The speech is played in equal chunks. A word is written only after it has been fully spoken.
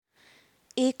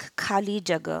एक खाली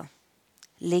जगह।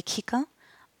 लेखिका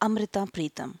अमृता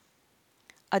प्रीतम।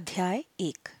 अध्याय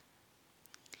 1।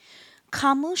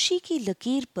 खामोशी की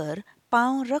लकीर पर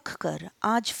पांव रखकर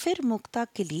आज फिर मुक्ता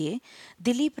के लिए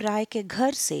दिलीप राय के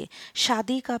घर से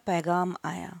शादी का पैगाम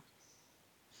आया।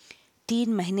 3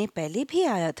 महीने पहले भी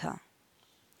आया था।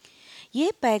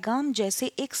 ये पैगाम जैसे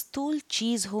एक स्थूल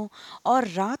चीज हो और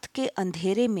रात के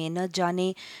अंधेरे में न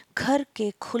जाने घर के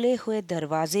खुले हुए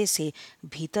दरवाजे से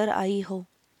भीतर आई हो,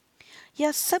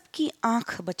 या सबकी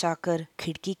आंख बचाकर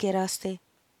खिड़की के रास्ते।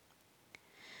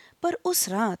 पर उस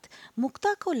रात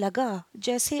मुक्ता को लगा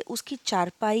जैसे उसकी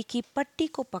चारपाई की पट्टी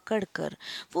को पकड़कर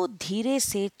वो धीरे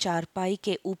से चारपाई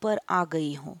के ऊपर आ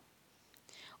गई हो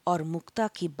और मुक्ता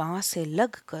की बाह से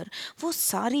लगकर वो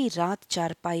सारी रात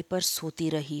चारपाई पर सोती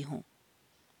रही हो।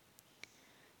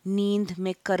 नींद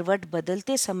में करवट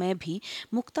बदलते समय भी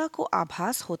मुक्ता को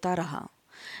आभास होता रहा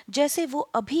जैसे वो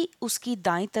अभी उसकी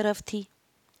दाईं तरफ थी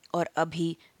और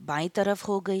अभी बाईं तरफ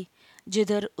हो गई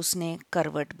जिधर उसने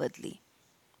करवट बदली।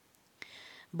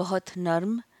 बहुत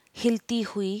नर्म, हिलती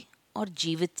हुई और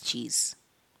जीवित चीज।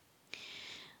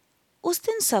 उस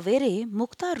दिन सवेरे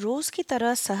मुक्ता रोज की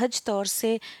तरह सहज तौर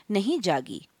से नहीं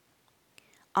जागी।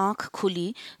 आंख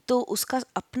खुली तो उसका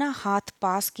अपना हाथ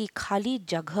पास की खाली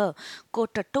जगह को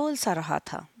टटोल सा रहा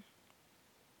था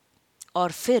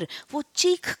और फिर वो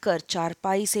चीख कर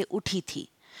चारपाई से उठी थी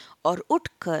और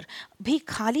उठकर भी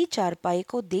खाली चारपाई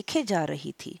को देखे जा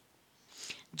रही थी,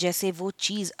 जैसे वो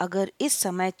चीज अगर इस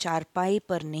समय चारपाई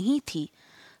पर नहीं थी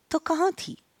तो कहाँ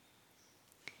थी।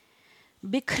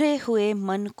 बिखरे हुए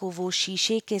मन को वो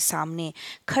शीशे के सामने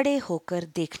खड़े होकर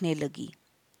देखने लगी,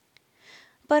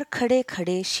 पर खड़े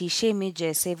खड़े शीशे में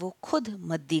जैसे वो खुद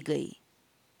मद्दी गई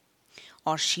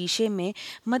और शीशे में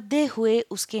मद्दे हुए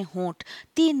उसके होंठ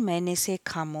 3 महीने से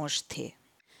खामोश थे।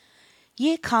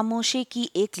 ये खामोशी की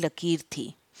एक लकीर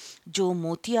थी जो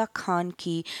मोतिया खान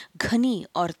की घनी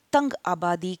और तंग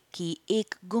आबादी की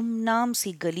एक गुमनाम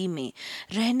सी गली में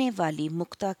रहने वाली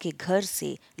मुक्ता के घर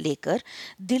से लेकर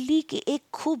दिल्ली के एक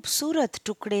खूबसूरत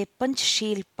टुकड़े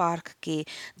पंचशील पार्क के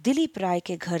दिलीप राय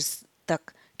के घर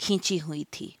तक खींची हुई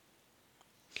थी।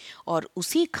 और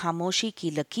उसी खामोशी की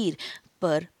लकीर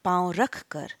पर पांव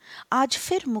रखकर आज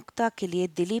फिर मुक्ता के लिए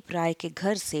दिलीप राय के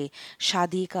घर से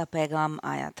शादी का पैगाम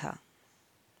आया था।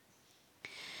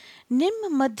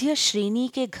 निम्न मध्य श्रेणी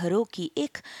के घरों की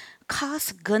एक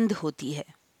खास गंध होती है।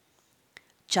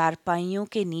 चारपाइयों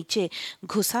के नीचे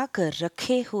घुसाकर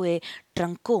रखे हुए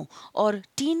ट्रंकों और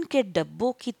टीन के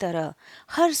डब्बों की तरह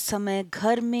हर समय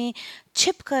घर में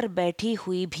छिपकर बैठी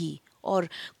हुई भी और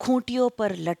खूंटियों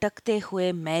पर लटकते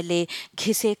हुए मैले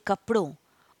घिसे कपड़ों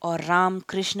और राम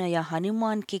कृष्ण या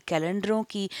हनुमान के कैलेंडरों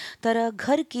की तरह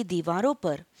घर की दीवारों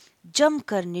पर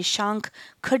जमकर निशांक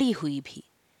खड़ी हुई भी।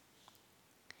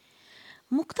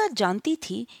 मुक्ता जानती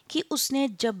थी कि उसने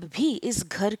जब भी इस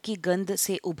घर की गंध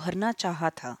से उभरना चाहा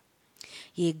था,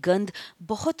 ये गंध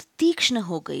बहुत तीक्ष्ण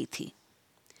हो गई थी,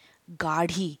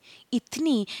 गाढ़ी,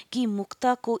 इतनी कि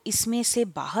मुक्ता को इसमें से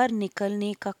बाहर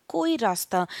निकलने का कोई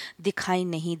रास्ता दिखाई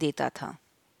नहीं देता था।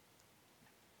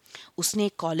 उसने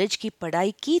कॉलेज की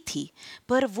पढ़ाई की थी,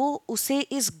 पर वो उसे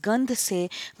इस गंध से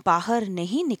बाहर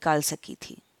नहीं निकाल सकी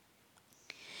थी।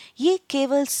 ये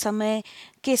केवल समय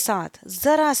के साथ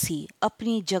जरा सी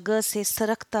अपनी जगह से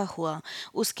सरकता हुआ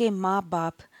उसके माँ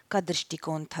बाप का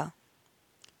दृष्टिकोण था।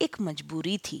 एक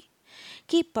मजबूरी थी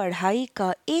कि पढ़ाई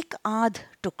का एक आध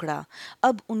टुकड़ा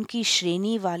अब उनकी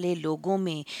श्रेणी वाले लोगों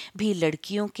में भी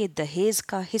लड़कियों के दहेज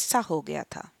का हिस्सा हो गया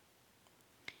था।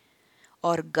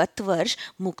 और गत वर्ष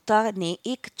मुक्ता ने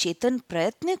एक चेतन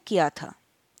प्रयत्न किया था।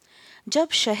 जब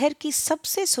शहर की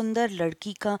सबसे सुंदर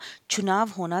लड़की का चुनाव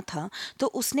होना था तो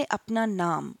उसने अपना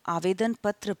नाम आवेदन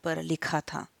पत्र पर लिखा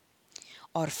था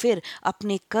और फिर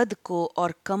अपने कद को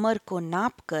और कमर को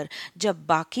नापकर जब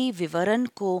बाकी विवरण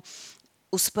को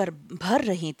उस पर भर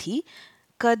रही थी,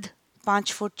 कद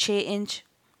 5 फुट 6 इंच,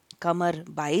 कमर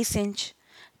 22 इंच,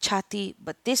 छाती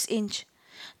 32 इंच,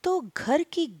 तो घर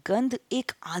की गंध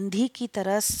एक आंधी की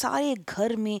तरह सारे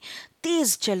घर में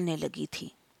तेज चलने लगी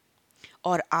थी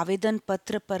और आवेदन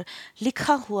पत्र पर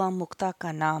लिखा हुआ मुक्ता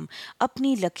का नाम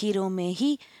अपनी लकीरों में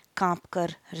ही कांप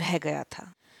कर रह गया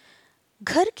था।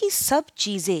 घर की सब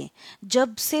चीजें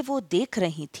जब से वो देख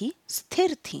रही थी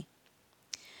स्थिर थीं।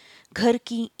 घर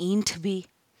की ईंट भी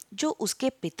जो उसके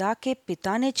पिता के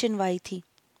पिता ने चिनवाई थी,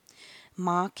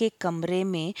 माँ के कमरे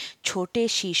में छोटे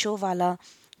शीशों वाला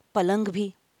पलंग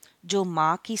भी जो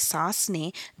माँ की सास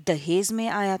ने दहेज में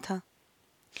आया था,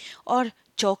 और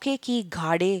चौके की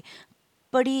घाड़े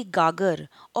पड़ी गागर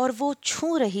और वो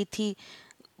छू रही थी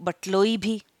बटलोई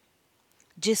भी,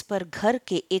 जिस पर घर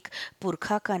के एक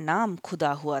पुरखा का नाम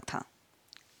खुदा हुआ था।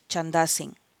 चंदा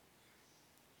सिंह।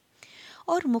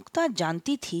 और मुक्ता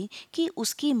जानती थी कि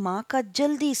उसकी माँ का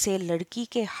जल्दी से लड़की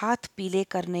के हाथ पीले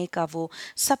करने का वो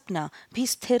सपना भी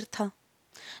स्थिर था,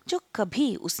 जो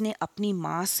कभी उसने अपनी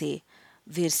माँ से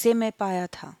विरसे में पाया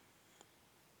था।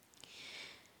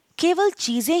 केवल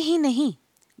चीजें ही नहीं,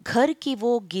 घर की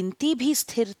वो गिनती भी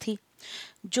स्थिर थी,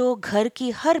 जो घर की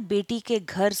हर बेटी के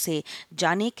घर से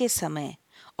जाने के समय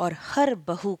और हर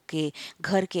बहू के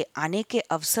घर के आने के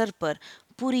अवसर पर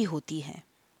पूरी होती है।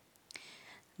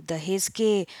 दहेज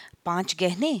के 5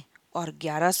 गहने और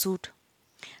 11 सूट,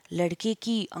 लड़के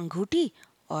की अंगूठी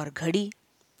और घड़ी,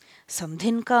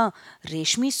 समधिन का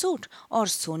रेशमी सूट और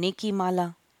सोने की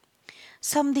माला,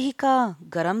 समधी का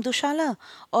गरम दुशाला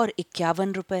और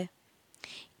 51 रुपए,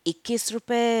 21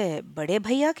 रुपए बड़े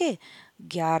भैया के,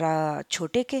 11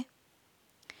 छोटे के।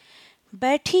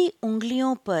 बैठी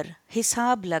उंगलियों पर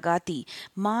हिसाब लगाती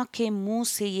माँ के मुंह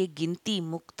से ये गिनती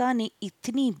मुक्ता ने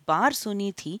इतनी बार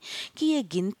सुनी थी कि ये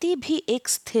गिनती भी एक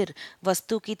स्थिर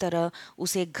वस्तु की तरह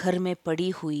उसे घर में पड़ी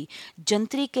हुई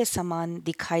जंतरी के समान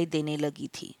दिखाई देने लगी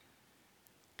थी।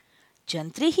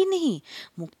 जंतरी ही नहीं,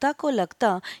 मुक्ता को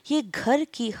लगता ये घर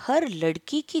की हर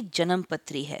लड़की की जन्म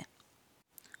पत्री है।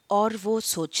 और वो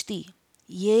सोचती,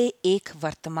 ये एक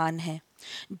वर्तमान है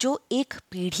जो एक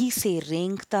पीढ़ी से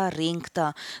रेंगता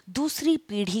रेंगता दूसरी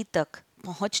पीढ़ी तक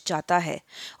पहुंच जाता है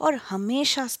और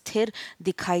हमेशा स्थिर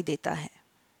दिखाई देता है।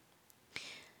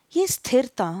 ये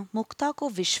स्थिरता मुक्ता को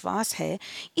विश्वास है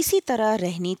इसी तरह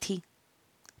रहनी थी,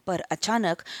 पर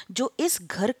अचानक जो इस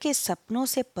घर के सपनों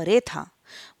से परे था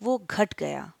वो घट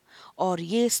गया और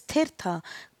ये स्थिरता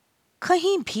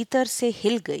कहीं भीतर से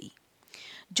हिल गई,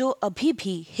 जो अभी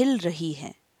भी हिल रही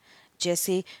है,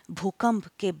 जैसे भूकंप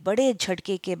के बड़े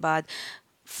झटके के बाद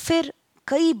फिर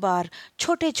कई बार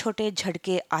छोटे छोटे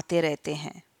झटके आते रहते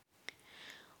हैं।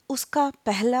 उसका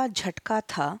पहला झटका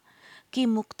था कि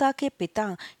मुक्ता के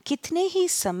पिता कितने ही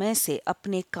समय से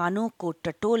अपने कानों को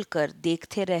टटोल कर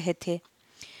देखते रहे थे।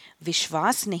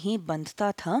 विश्वास नहीं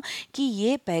बंधता था कि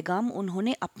ये पैगाम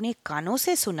उन्होंने अपने कानों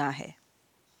से सुना है।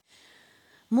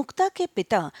 मुक्ता के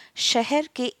पिता शहर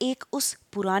के एक उस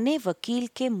पुराने वकील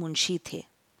के मुंशी थे,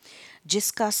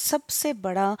 जिसका सबसे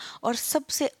बड़ा और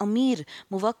सबसे अमीर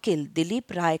मुवक्किल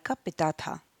दिलीप राय का पिता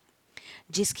था,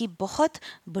 जिसकी बहुत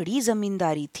बड़ी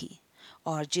जमींदारी थी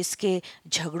और जिसके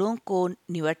झगड़ों को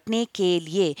निपटने के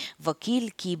लिए वकील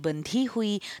की बंधी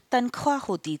हुई तनख्वाह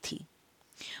होती थी।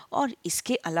 और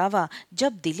इसके अलावा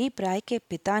जब दिलीप राय के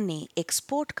पिता ने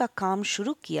एक्सपोर्ट का काम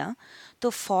शुरू किया तो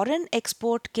फॉरेन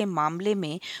एक्सपोर्ट के मामले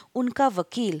में उनका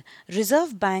वकील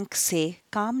रिजर्व बैंक से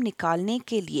काम निकालने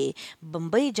के लिए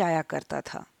बंबई जाया करता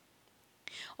था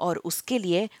और उसके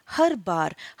लिए हर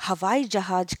बार हवाई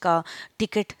जहाज का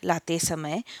टिकट लाते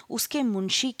समय उसके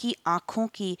मुंशी की आंखों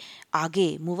की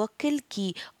आगे मुवक्किल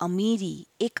की अमीरी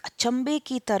एक अचंभे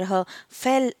की तरह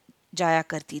फैल जाया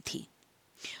करती थी।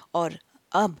 और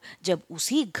अब जब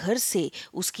उसी घर से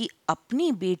उसकी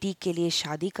अपनी बेटी के लिए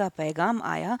शादी का पैगाम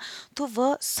आया तो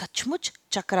वह सचमुच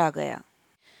चकरा गया।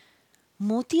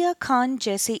 मोतिया खान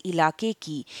जैसे इलाके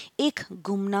की एक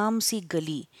गुमनाम सी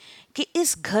गली के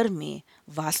इस घर में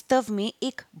वास्तव में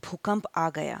एक भूकंप आ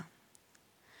गया।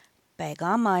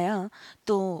 पैगाम आया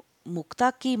तो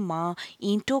मुक्ता की माँ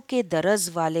ईंटों के दरज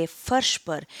वाले फर्श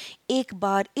पर एक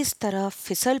बार इस तरह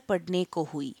फिसल पड़ने को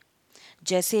हुई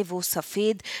जैसे वो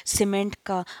सफेद सीमेंट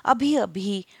का अभी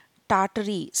अभी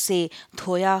टाटरी से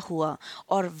धोया हुआ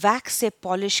और वैक्स से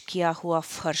पॉलिश किया हुआ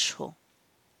फर्श हो।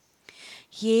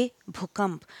 ये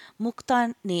भूकंप मुक्ता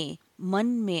ने मन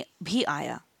में भी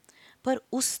आया, पर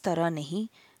उस तरह नहीं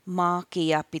माँ के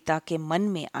या पिता के मन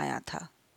में आया था।